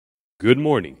Good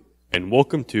morning, and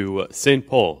welcome to St.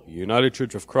 Paul United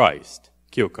Church of Christ,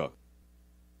 Keokuk.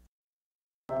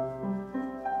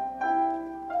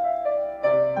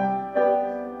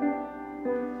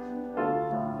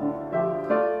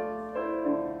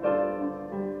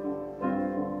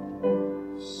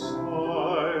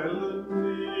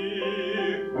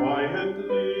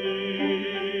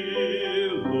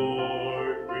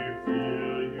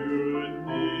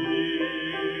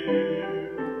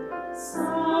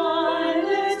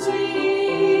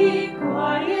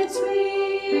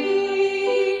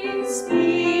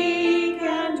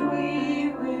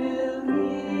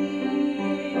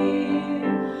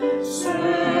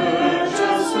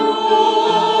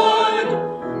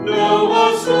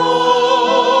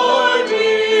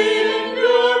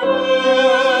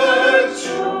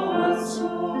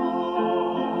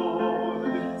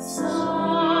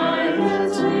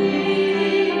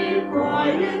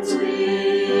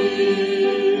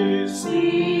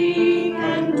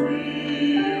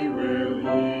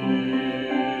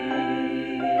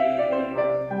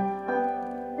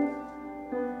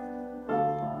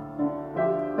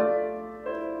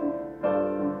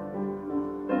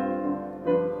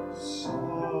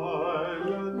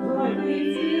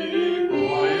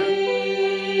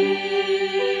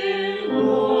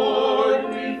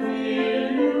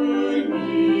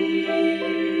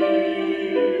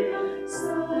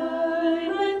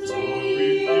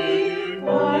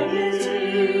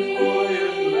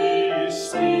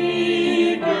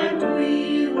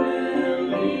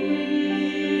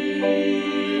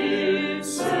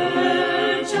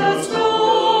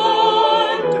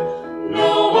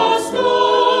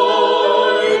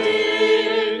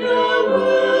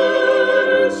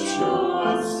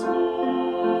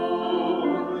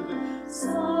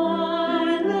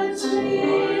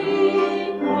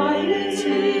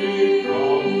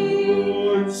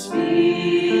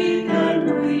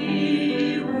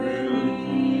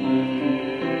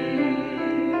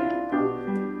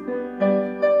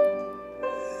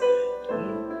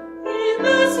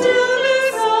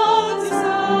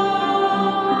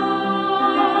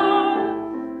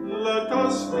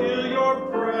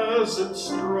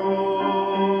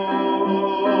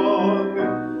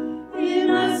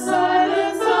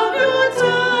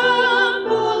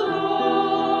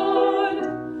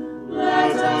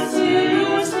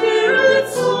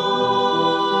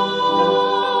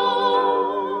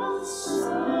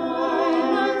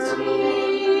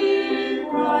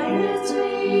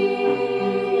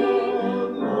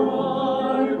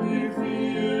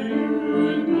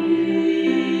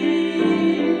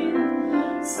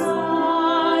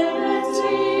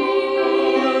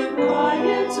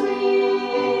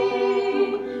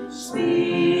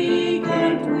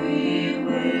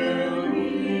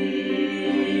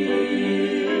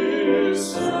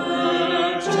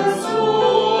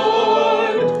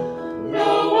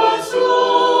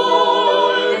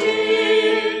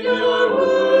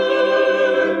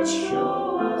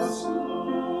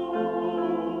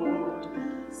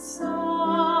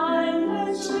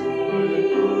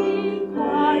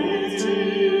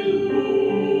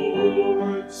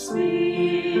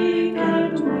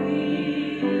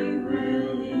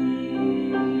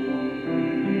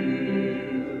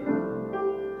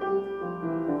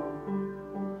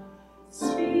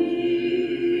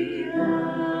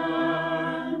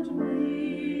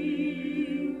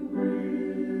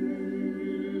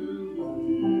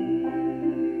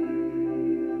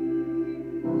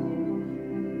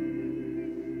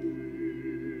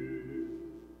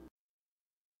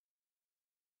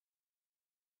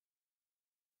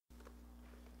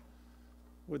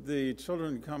 Would the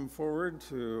children come forward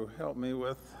to help me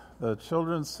with the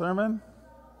children's sermon?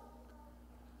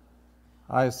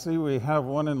 I see we have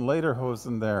one in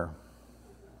Lederhosen there.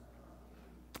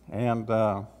 And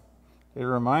it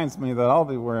reminds me that I'll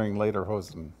be wearing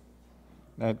Lederhosen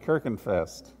at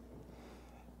Kirkenfest.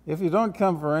 If you don't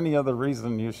come for any other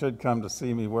reason, you should come to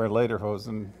see me wear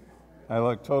Lederhosen. I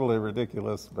look totally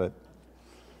ridiculous, but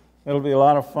it'll be a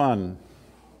lot of fun.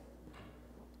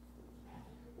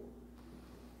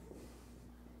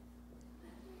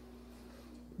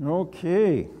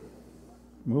 Okay,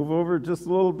 move over just a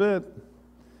little bit.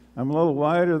 I'm a little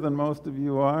wider than most of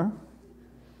you are.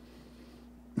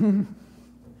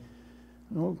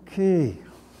 Okay.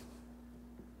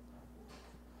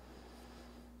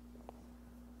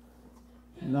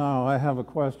 Now, I have a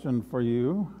question for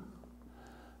you.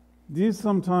 Do you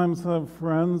sometimes have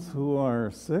friends who are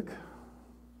sick?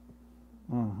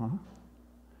 And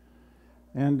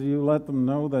do you let them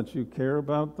know that you care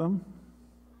about them?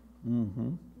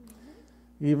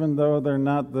 Even though they're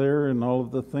not there in all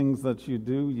of the things that you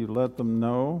do, you let them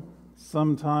know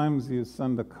Sometimes you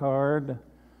send a card.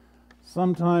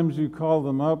 Sometimes you call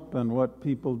them up, and what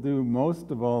people do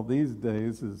most of all these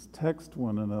days is text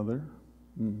one another.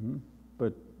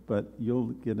 But you'll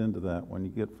get into that when you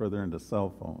get further into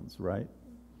cell phones, right?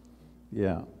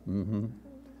 Yeah. Do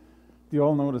you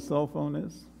all know what a cell phone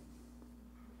is?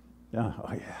 Yeah.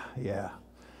 Oh, yeah.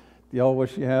 Do you all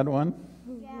wish you had one?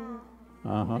 Yeah.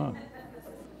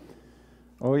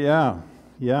 Oh, yeah.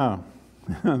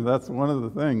 That's one of the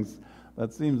things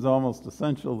that seems almost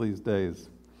essential these days.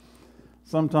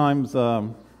 Sometimes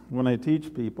when I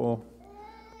teach people,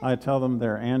 I tell them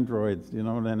they're androids. Do you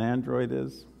know what an android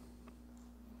is?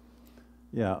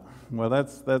 Yeah. Well,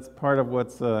 that's part of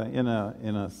what's in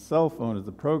a cell phone is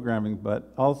the programming,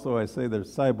 but also I say they're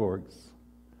cyborgs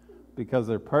because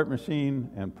they're part machine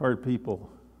and part people.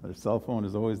 Their cell phone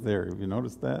is always there. Have you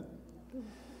noticed that?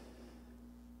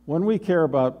 When we care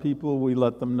about people, we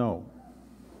let them know.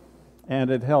 And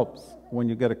it helps when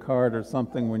you get a card or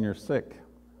something when you're sick.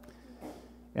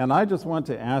 And I just want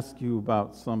to ask you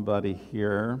about somebody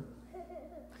here.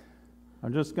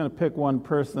 I'm just going to pick one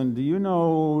person. Do you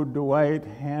know Dwight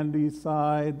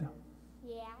Handyside?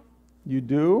 Yeah. You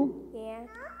do? Yeah.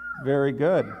 Very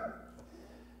good.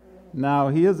 Now,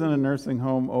 he is in a nursing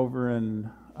home over in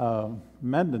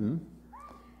Mendon,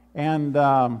 and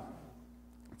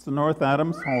it's a North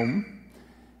Adams home,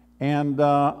 and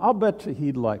I'll bet you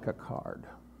he'd like a card.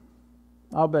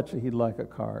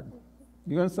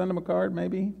 You going to send him a card,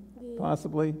 maybe? Yeah.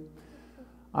 Possibly?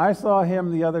 I saw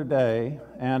him the other day,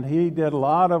 and he did a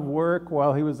lot of work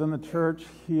while he was in the church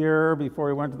here before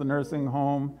he went to the nursing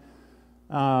home.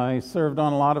 He served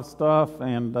on a lot of stuff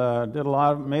and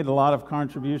made a lot of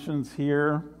contributions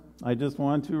here. I just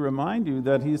want to remind you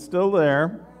that he's still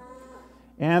there,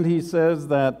 and he says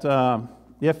that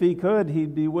if he could,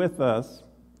 he'd be with us.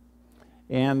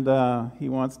 And he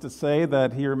wants to say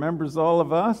that he remembers all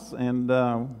of us, and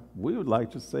we would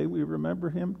like to say we remember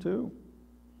him too.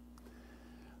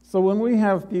 So when we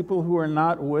have people who are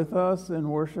not with us in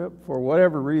worship for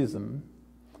whatever reason,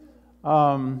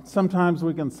 sometimes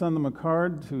we can send them a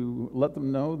card to let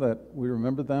them know that we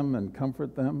remember them and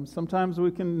comfort them. Sometimes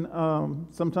we can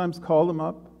call them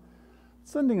up.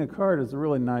 Sending a card is a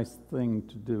really nice thing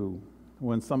to do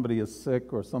when somebody is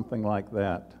sick or something like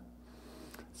that.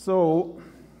 So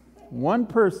one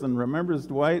person remembers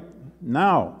Dwight.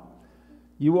 Now,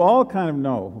 you all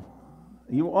know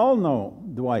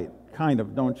Dwight. Kind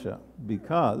of, don't you?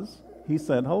 Because he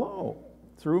said hello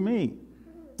through me.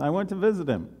 I went to visit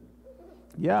him.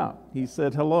 Yeah, he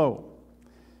said hello.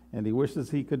 And he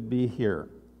wishes he could be here.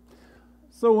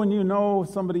 So when you know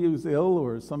somebody who's ill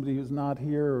or somebody who's not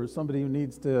here or somebody who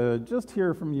needs to just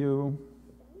hear from you,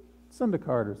 send a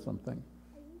card or something.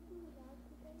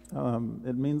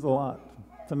 It means a lot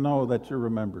to know that you're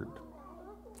remembered.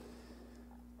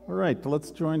 All right,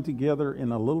 let's join together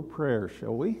in a little prayer,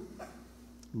 shall we?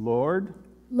 Lord,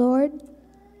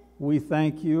 we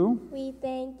thank you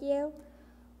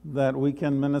that we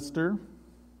can minister.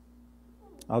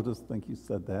 I'll just think you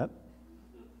said that.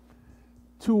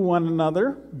 To one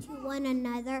another.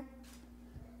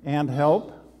 And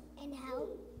help.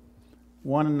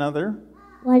 One another.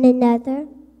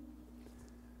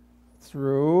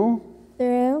 Through.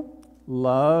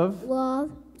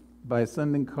 Love. By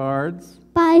sending cards.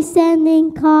 And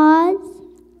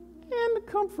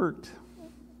comfort.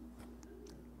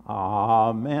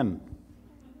 Amen.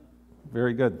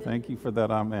 Very good. Thank you for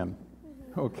that amen.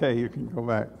 Okay, you can go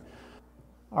back.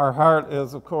 Our heart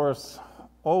is, of course,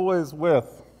 always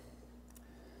with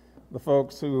the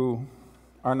folks who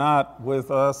are not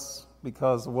with us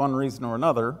because of one reason or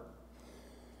another.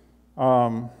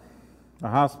 A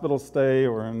hospital stay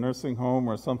or a nursing home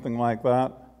or something like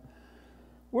that.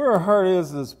 Where our heart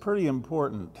is pretty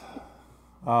important.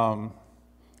 I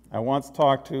once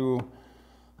talked to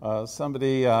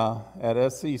somebody at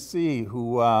SCC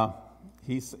who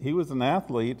he was an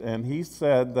athlete, and he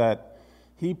said that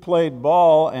he played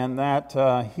ball and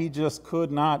that he just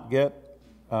could not get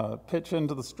pitch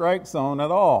into the strike zone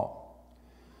at all.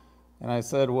 And I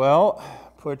said, well,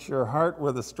 put your heart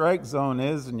where the strike zone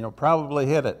is and you'll probably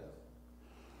hit it,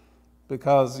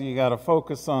 because you got to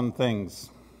focus on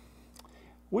things.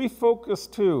 We focus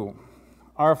too.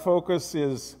 Our focus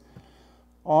is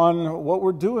on what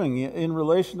we're doing in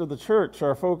relation to the church.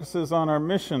 Our focus is on our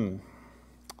mission.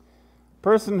 A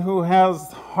person who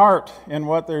has heart in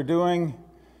what they're doing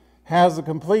has a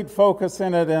complete focus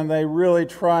in it, and they really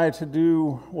try to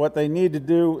do what they need to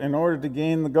do in order to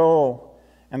gain the goal.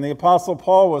 And the Apostle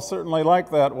Paul was certainly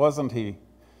like that, wasn't he?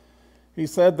 He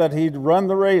said that he'd run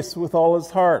the race with all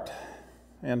his heart,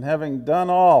 and having done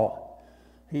all,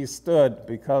 he stood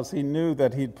because he knew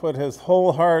that he'd put his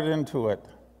whole heart into it.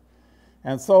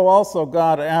 And so also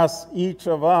God asks each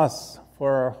of us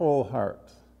for our whole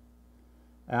heart.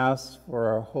 Ask for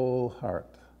our whole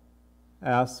heart.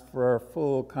 Ask for our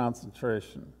full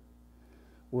concentration.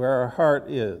 Where our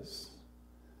heart is,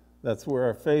 that's where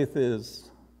our faith is,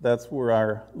 that's where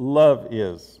our love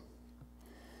is.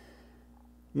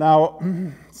 Now,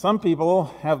 some people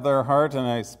have their heart, and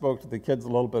I spoke to the kids a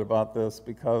little bit about this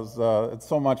because it's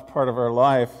so much part of our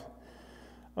life.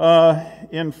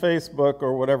 In Facebook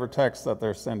or whatever text that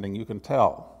they're sending, you can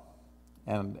tell.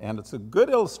 And it's a good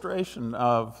illustration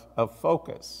of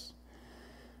focus.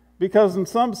 Because in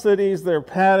some cities, they're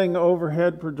padding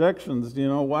overhead projections. Do you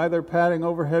know why they're padding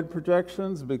overhead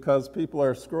projections? Because people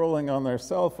are scrolling on their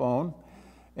cell phone,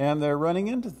 and they're running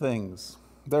into things.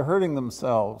 They're hurting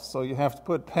themselves, so you have to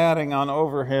put padding on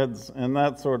overheads and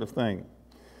that sort of thing.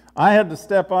 I had to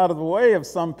step out of the way of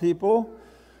some people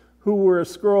who were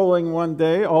scrolling one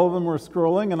day. All of them were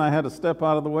scrolling, and I had to step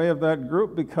out of the way of that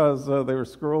group because they were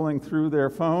scrolling through their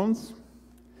phones.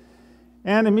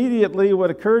 And immediately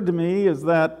what occurred to me is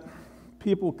that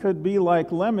people could be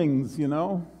like lemmings, you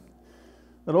know?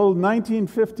 That old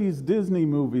 1950s Disney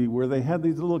movie where they had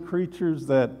these little creatures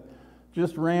that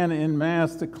just ran en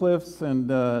masse to cliffs and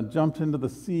jumped into the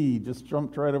sea, just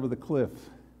jumped right over the cliff.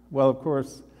 Well, of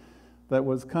course, that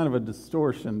was kind of a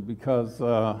distortion because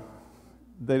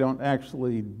they don't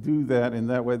actually do that in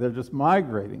that way. They're just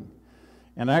migrating.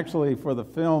 And actually, for the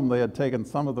film, they had taken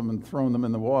some of them and thrown them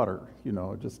in the water, you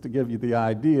know, just to give you the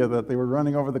idea that they were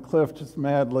running over the cliff just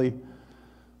madly.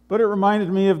 But it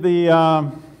reminded me of the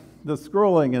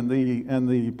scrolling and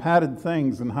the padded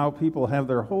things and how people have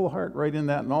their whole heart right in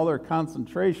that and all their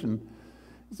concentration.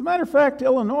 As a matter of fact,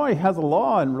 Illinois has a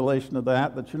law in relation to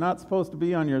that you're not supposed to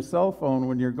be on your cell phone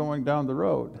when you're going down the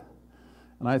road.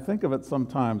 And I think of it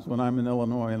sometimes when I'm in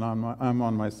Illinois and I'm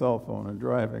on my cell phone and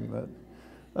driving,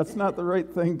 that's not the right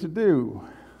thing to do.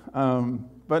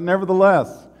 But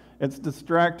nevertheless, it's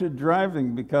distracted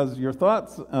driving because your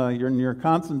thoughts, your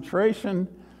concentration,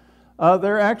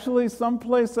 they're actually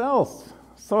someplace else.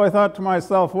 So I thought to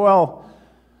myself, well,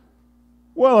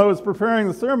 I was preparing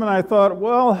the sermon, I thought,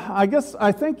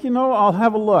 I think, I'll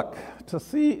have a look to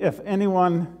see if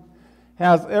anyone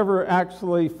has ever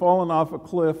actually fallen off a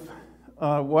cliff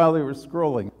while they were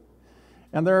scrolling.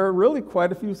 And there are really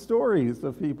quite a few stories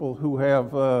of people who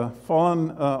have fallen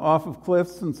off of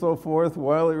cliffs and so forth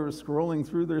while they were scrolling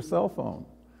through their cell phone.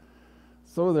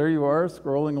 So there you are,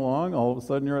 scrolling along, all of a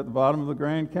sudden you're at the bottom of the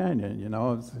Grand Canyon,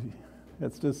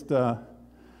 It's just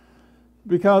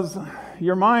because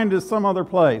your mind is some other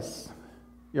place.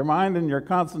 Your mind and your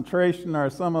concentration are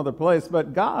some other place,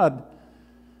 but God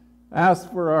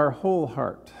asks for our whole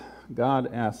heart.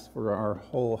 God asks for our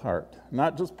whole heart.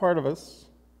 Not just part of us,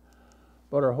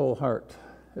 but our whole heart.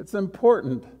 It's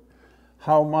important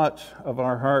how much of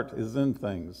our heart is in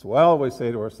things. Well, we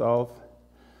say to ourselves,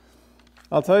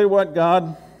 I'll tell you what,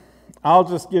 God, I'll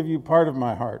just give you part of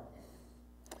my heart.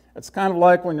 It's kind of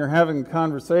like when you're having a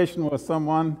conversation with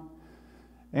someone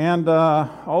and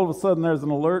all of a sudden there's an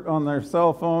alert on their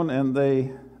cell phone and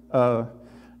they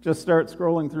just start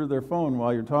scrolling through their phone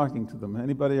while you're talking to them.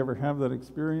 Anybody ever have that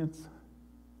experience?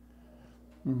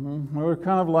 We're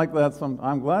kind of like that.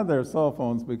 I'm glad there are cell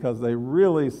phones because they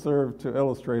really serve to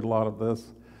illustrate a lot of this.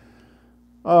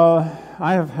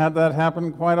 I have had that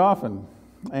happen quite often.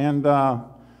 And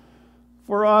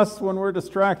for us, when we're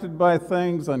distracted by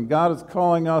things and God is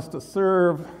calling us to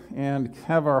serve and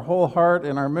have our whole heart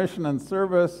in our mission and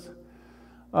service,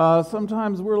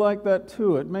 sometimes we're like that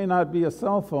too. It may not be a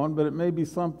cell phone, but it may be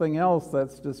something else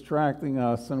that's distracting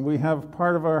us. And we have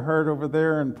part of our heart over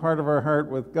there and part of our heart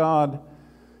with God.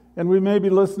 And we may be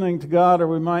listening to God or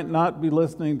we might not be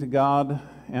listening to God.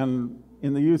 And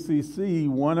in the UCC,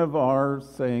 one of our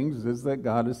sayings is that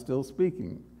God is still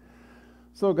speaking.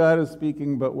 So God is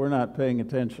speaking, but we're not paying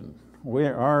attention.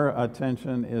 Our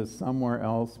attention is somewhere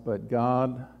else, but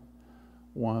God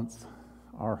wants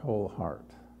our whole heart.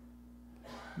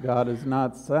 God is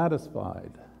not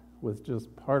satisfied with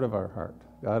just part of our heart.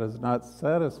 God is not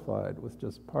satisfied with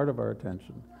just part of our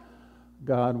attention.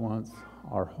 God wants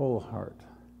our whole heart.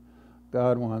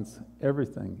 God wants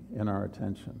everything in our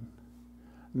attention,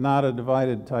 not a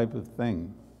divided type of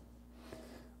thing.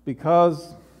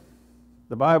 Because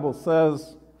the Bible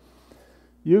says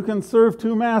you can serve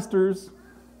two masters,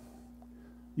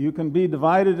 you can be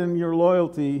divided in your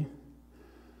loyalty,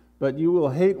 but you will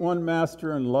hate one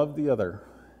master and love the other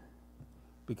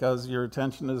because your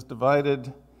attention is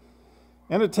divided.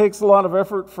 And it takes a lot of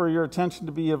effort for your attention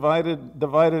to be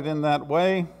divided in that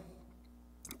way.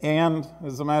 And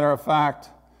as a matter of fact,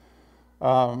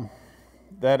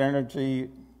 that energy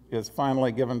is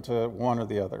finally given to one or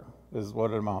the other, is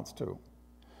what it amounts to.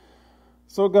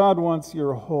 So God wants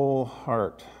your whole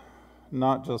heart,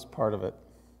 not just part of it.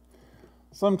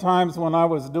 Sometimes when I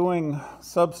was doing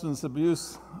substance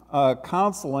abuse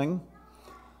counseling,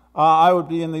 I would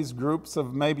be in these groups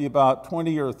of maybe about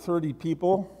 20 or 30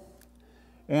 people,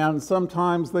 and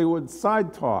sometimes they would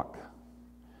side talk.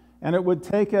 And it would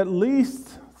take at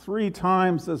least 3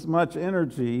 times as much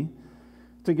energy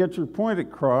to get your point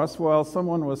across while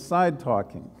someone was side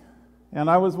talking. And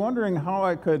I was wondering how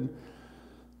I could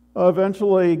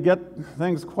eventually get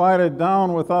things quieted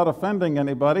down without offending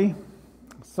anybody.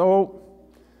 So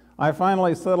I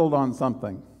finally settled on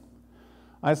something.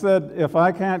 I said, if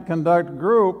I can't conduct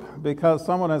group because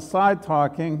someone is side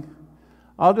talking,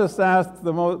 I'll just ask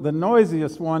the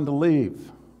noisiest one to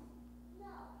leave.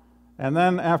 And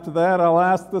then after that, I'll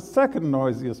ask the second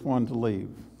noisiest one to leave.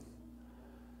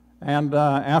 And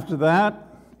after that,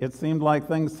 it seemed like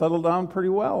things settled down pretty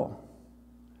well.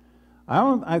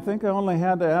 I think I only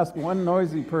had to ask one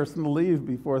noisy person to leave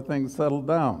before things settled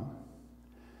down.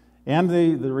 And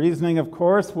the reasoning, of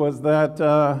course, was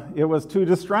that it was too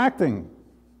distracting.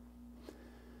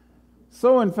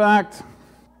 So, in fact,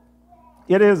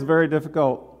 it is very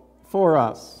difficult for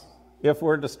us if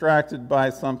we're distracted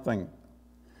by something.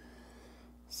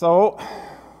 So,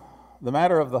 the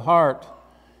matter of the heart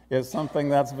is something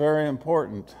that's very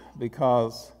important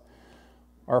because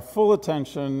our full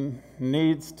attention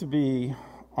needs to be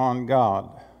on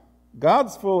God.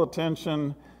 God's full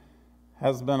attention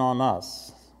has been on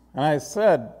us. And I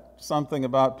said something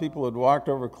about people who'd walked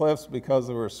over cliffs because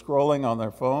they were scrolling on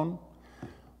their phone.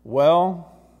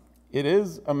 Well, it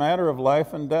is a matter of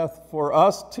life and death for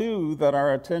us too that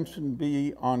our attention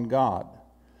be on God.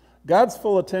 God's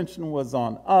full attention was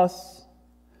on us.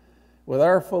 With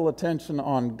our full attention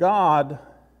on God,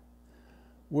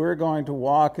 we're going to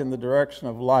walk in the direction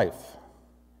of life,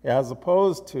 as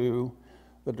opposed to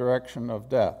the direction of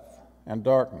death and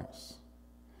darkness.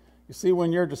 You see,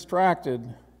 when you're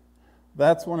distracted,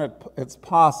 that's when it's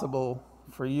possible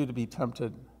for you to be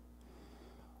tempted.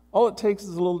 All it takes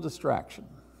is a little distraction.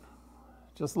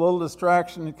 Just a little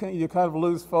distraction, you kind of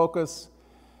lose focus,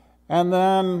 and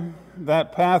then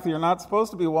that path you're not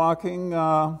supposed to be walking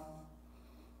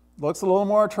looks a little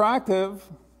more attractive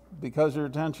because your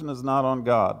attention is not on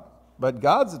God. But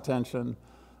God's attention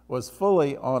was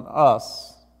fully on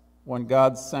us when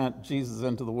God sent Jesus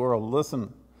into the world.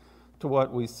 Listen to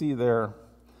what we see there.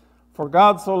 For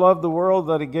God so loved the world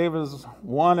that he gave his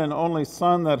one and only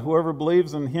Son, that whoever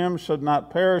believes in him should not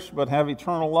perish but have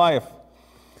eternal life.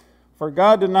 For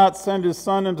God did not send his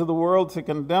Son into the world to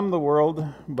condemn the world,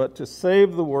 but to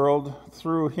save the world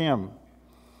through him.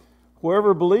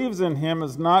 Whoever believes in him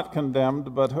is not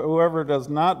condemned, but whoever does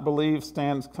not believe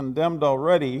stands condemned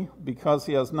already, because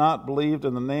he has not believed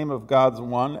in the name of God's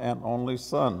one and only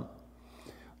Son.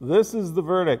 This is the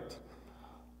verdict.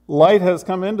 Light has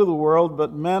come into the world,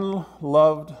 but men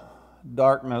loved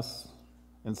darkness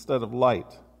instead of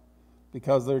light,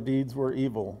 because their deeds were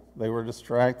evil. They were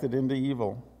distracted into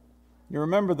evil. You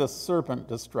remember the serpent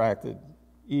distracted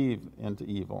Eve into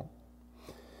evil.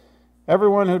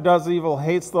 Everyone who does evil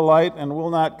hates the light and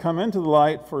will not come into the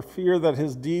light for fear that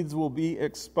his deeds will be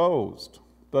exposed.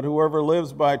 But whoever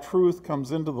lives by truth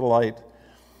comes into the light,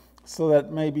 so that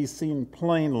it may be seen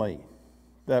plainly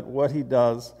that what he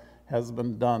does has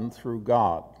been done through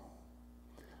God.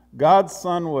 God's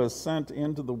Son was sent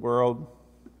into the world.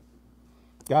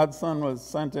 God's Son was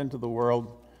sent into the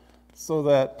world so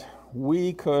that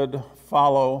we could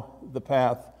follow the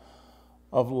path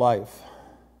of life.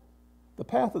 The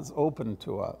path is open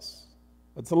to us.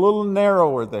 It's a little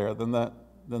narrower there than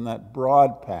that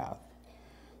broad path.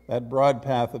 That broad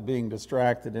path of being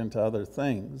distracted into other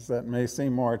things that may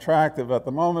seem more attractive at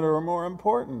the moment or more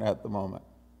important at the moment.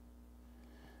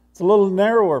 It's a little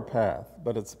narrower path,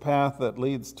 but it's a path that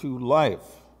leads to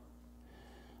life.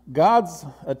 God's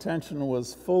attention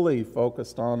was fully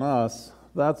focused on us.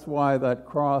 That's why that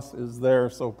cross is there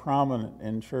so prominent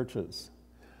in churches.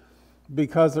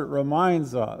 Because it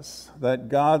reminds us that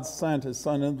God sent his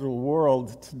Son into the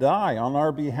world to die on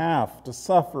our behalf, to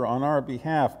suffer on our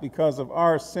behalf because of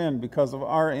our sin, because of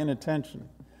our inattention.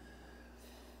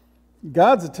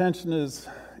 God's attention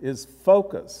is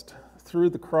focused through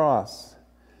the cross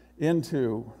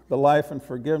into the life and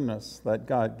forgiveness that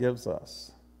God gives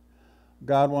us.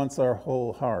 God wants our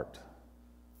whole heart.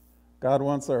 God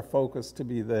wants our focus to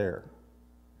be there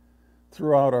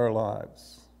throughout our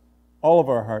lives. All of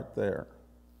our heart there.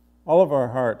 All of our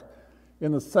heart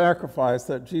in the sacrifice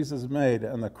that Jesus made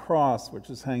and the cross which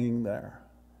is hanging there,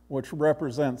 which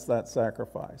represents that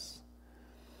sacrifice.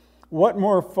 What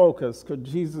more focus could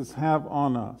Jesus have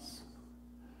on us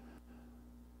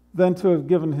than to have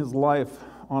given his life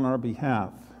on our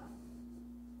behalf?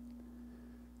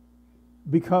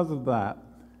 Because of that,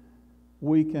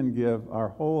 we can give our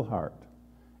whole heart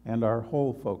and our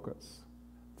whole focus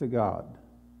to God.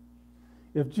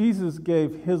 If Jesus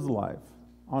gave his life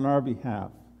on our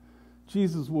behalf,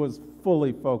 Jesus was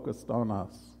fully focused on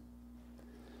us.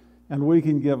 And we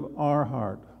can give our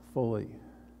heart fully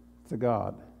to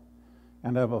God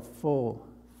and have a full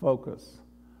focus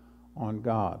on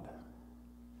God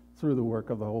through the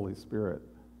work of the Holy Spirit.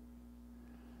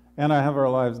 And I have our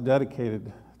lives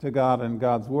dedicated to God and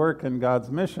God's work and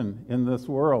God's mission in this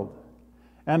world.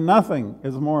 And nothing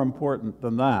is more important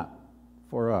than that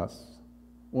for us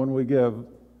when we give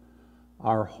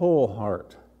our whole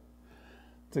heart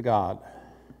to God.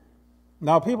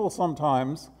 Now, people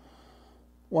sometimes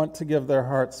want to give their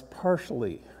hearts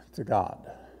partially to God.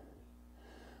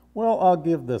 Well, I'll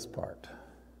give this part.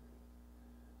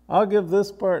 I'll give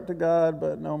this part to God,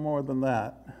 but no more than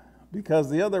that. Because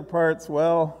the other parts,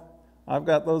 well, I've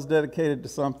got those dedicated to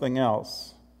something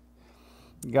else.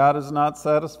 God is not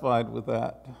satisfied with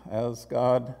that, as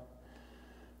God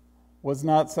was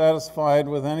not satisfied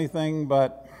with anything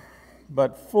but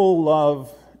full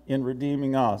love in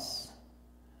redeeming us.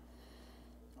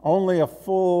 Only a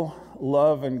full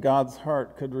love in God's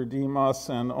heart could redeem us,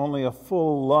 and only a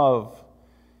full love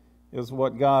is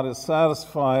what God is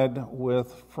satisfied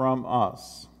with from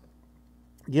us.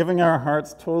 Giving our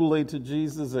hearts totally to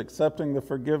Jesus, accepting the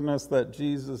forgiveness that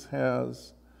Jesus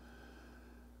has.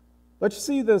 But you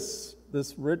see, this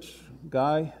rich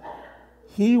guy,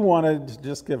 he wanted to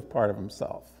just give part of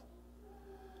himself.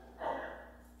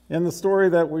 In the story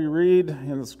that we read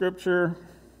in the scripture,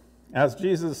 as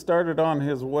Jesus started on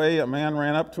his way, a man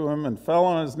ran up to him and fell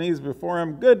on his knees before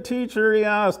him. "Good teacher," he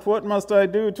asked, "what must I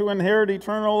do to inherit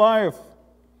eternal life?"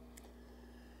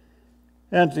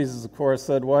 And Jesus, of course,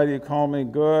 said, "Why do you call me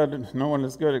good? No one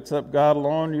is good except God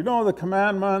alone. You know the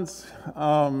commandments,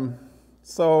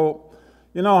 so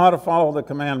you know how to follow the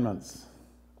commandments."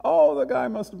 Oh, the guy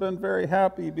must have been very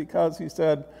happy because he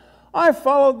said, "I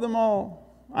followed them all.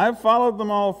 I've followed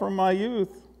them all from my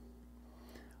youth."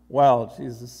 Well,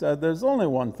 Jesus said, "There's only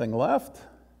one thing left.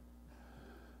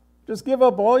 Just give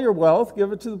up all your wealth,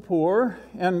 give it to the poor,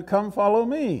 and come follow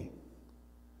me."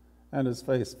 And his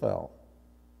face fell.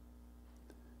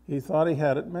 He thought he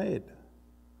had it made,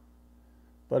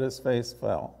 but his face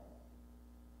fell.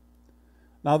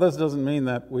 Now, this doesn't mean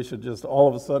that we should just all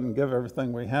of a sudden give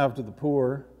everything we have to the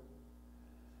poor,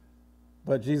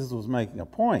 but Jesus was making a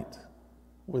point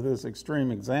with this extreme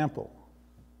example,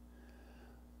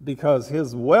 because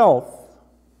his wealth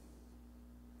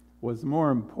was more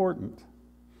important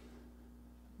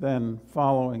than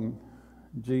following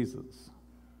Jesus.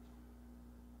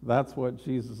 That's what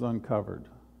Jesus uncovered.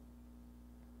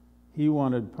 He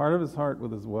wanted part of his heart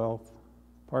with his wealth,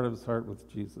 part of his heart with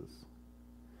Jesus.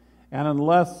 And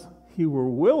unless he were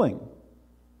willing,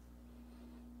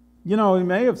 he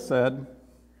may have said,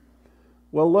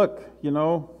 "Well, look,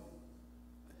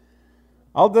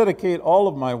 I'll dedicate all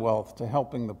of my wealth to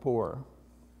helping the poor.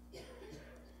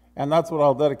 And that's what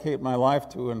I'll dedicate my life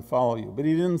to and follow you." But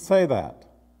he didn't say that.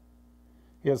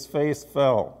 His face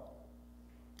fell,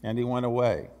 and he went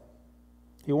away.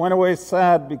 He went away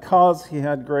sad because he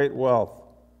had great wealth.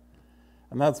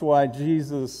 And that's why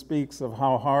Jesus speaks of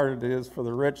how hard it is for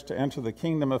the rich to enter the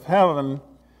kingdom of heaven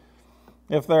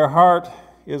if their heart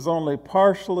is only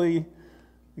partially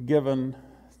given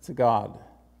to God.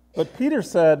 But Peter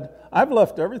said, "I've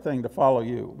left everything to follow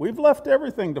you." We've left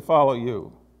everything to follow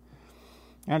you.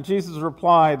 And Jesus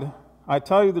replied, "I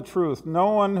tell you the truth,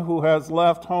 no one who has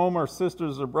left home or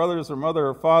sisters or brothers or mother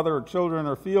or father or children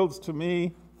or fields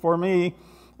for me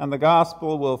and the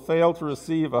gospel will fail to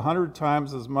receive 100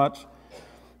 times as much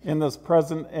in this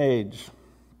present age.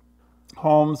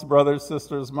 Homes, brothers,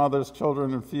 sisters, mothers,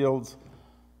 children, and fields,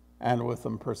 and with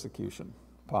them persecution,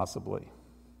 possibly.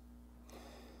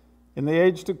 In the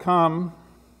age to come,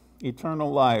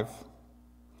 eternal life,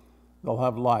 they'll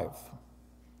have life.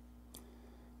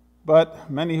 But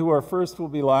many who are first will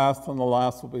be last, and the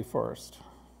last will be first."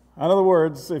 In other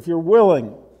words, if you're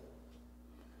willing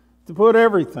to put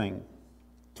everything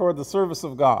toward the service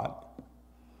of God,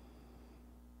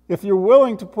 if you're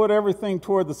willing to put everything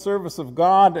toward the service of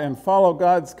God and follow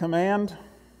God's command,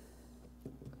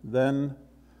 then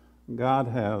God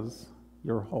has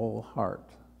your whole heart.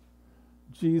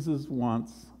 Jesus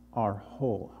wants our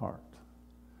whole heart.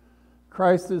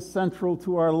 Christ is central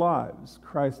to our lives.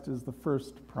 Christ is the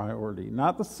first priority,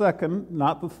 not the second,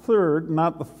 not the third,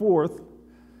 not the fourth,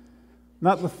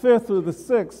 not the fifth or the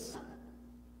sixth,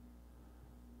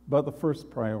 but the first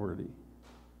priority.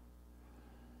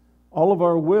 All of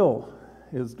our will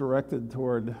is directed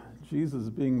toward Jesus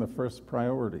being the first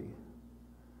priority.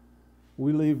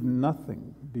 We leave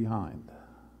nothing behind.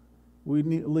 We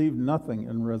leave nothing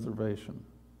in reservation.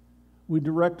 We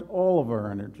direct all of our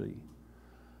energy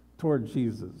toward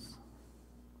Jesus.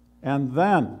 And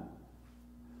then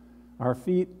our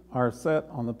feet are set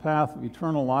on the path of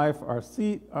eternal life. Our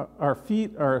feet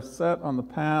are set on the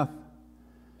path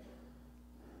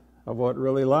of what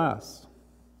really lasts.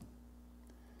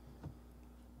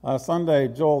 Last Sunday,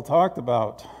 Joel talked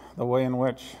about the way in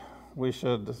which we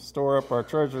should store up our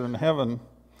treasure in heaven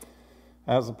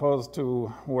as opposed to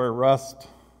where rust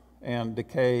and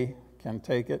decay can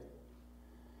take it.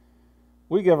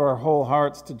 We give our whole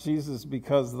hearts to Jesus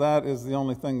because that is the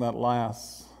only thing that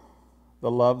lasts.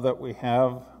 The love that we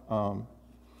have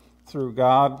through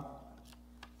God.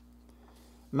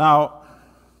 Now,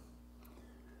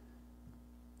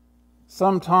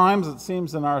 sometimes it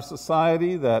seems in our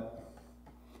society that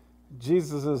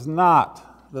Jesus is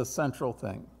not the central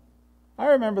thing. I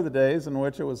remember the days in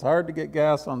which it was hard to get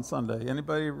gas on Sunday.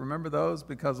 Anybody remember those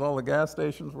because all the gas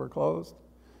stations were closed?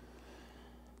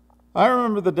 I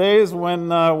remember the days when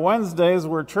Wednesdays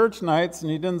were church nights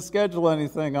and you didn't schedule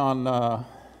anything on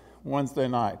Wednesday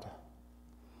night.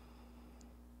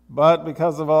 But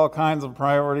because of all kinds of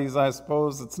priorities, I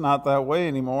suppose it's not that way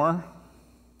anymore.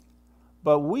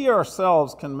 But we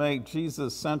ourselves can make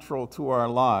Jesus central to our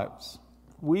lives.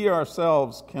 We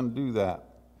ourselves can do that.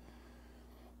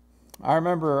 I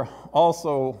remember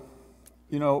also,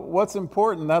 what's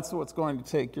important, that's what's going to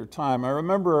take your time. I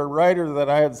remember a writer that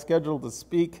I had scheduled to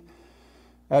speak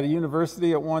at a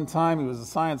university at one time. He was a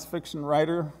science fiction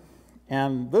writer.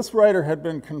 And this writer had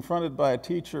been confronted by a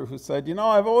teacher who said,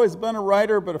 I've always been a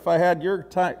writer, but if I had your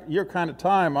kind of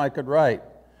time, I could write.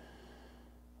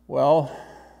 Well,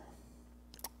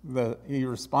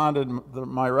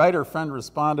 my writer friend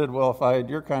responded, well, if I had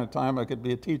your kind of time, I could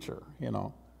be a teacher,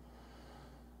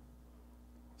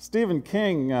 Stephen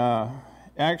King,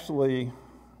 actually,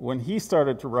 when he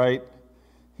started to write,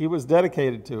 he was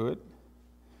dedicated to it.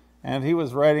 And he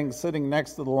was writing sitting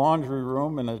next to the laundry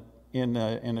room in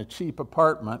a cheap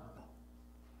apartment,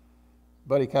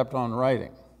 but he kept on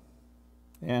writing.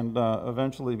 And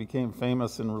eventually became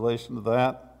famous in relation to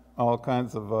that. All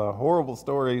kinds of horrible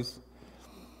stories.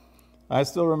 I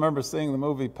still remember seeing the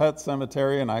movie Pet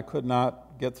Sematary, and I could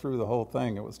not get through the whole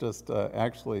thing. It was just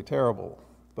actually terrible.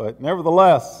 But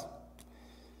nevertheless,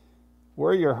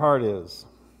 where your heart is,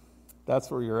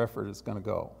 that's where your effort is going to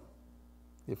go.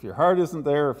 If your heart isn't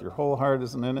there, if your whole heart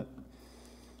isn't in it,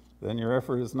 then your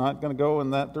effort is not going to go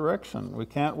in that direction. We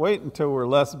can't wait until we're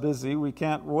less busy. We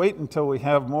can't wait until we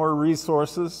have more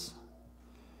resources.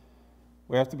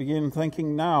 We have to begin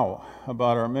thinking now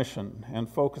about our mission and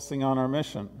focusing on our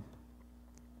mission.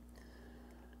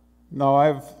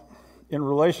 Now, in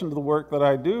relation to the work that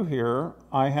I do here,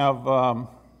 I have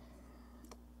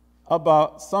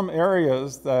about some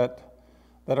areas that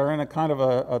are in a kind of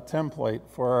a template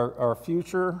for our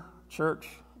future church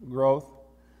growth.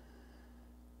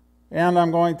 And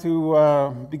I'm going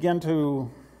to begin to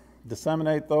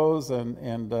disseminate those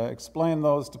and explain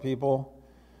those to people.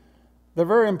 They're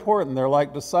very important. They're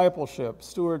like discipleship,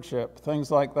 stewardship,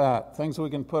 things like that, things we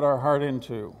can put our heart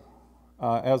into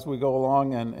as we go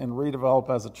along and redevelop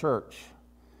as a church.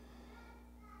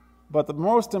 But the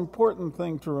most important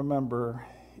thing to remember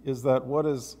is that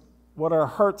what our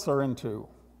hearts are into,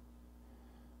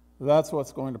 that's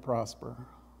what's going to prosper.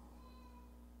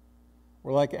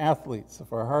 We're like athletes.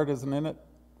 If our heart isn't in it,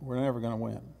 we're never going to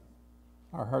win.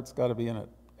 Our heart's got to be in it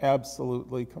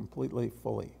absolutely, completely,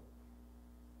 fully.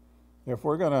 If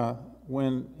we're going to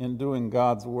win in doing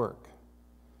God's work,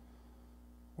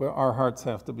 well, our hearts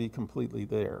have to be completely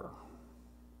there.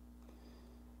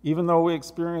 Even though we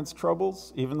experience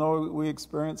troubles, even though we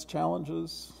experience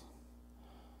challenges,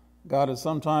 God is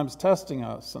sometimes testing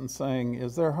us and saying,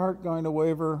 is their heart going to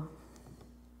waver?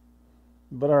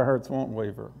 But our hearts won't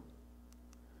waver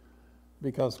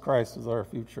because Christ is our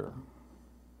future.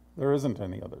 There isn't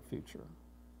any other future.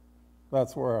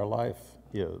 That's where our life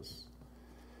is.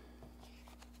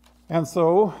 And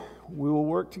so we will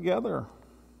work together.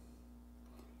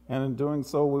 And in doing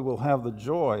so, we will have the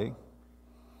joy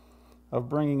of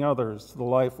bringing others to the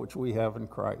life which we have in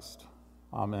Christ.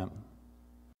 Amen.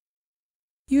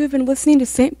 You have been listening to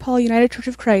St. Paul United Church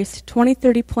of Christ,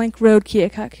 2030 Plank Road,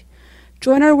 Keokuk.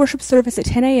 Join our worship service at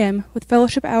 10 a.m. with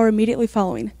fellowship hour immediately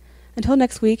following. Until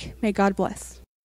next week, may God bless.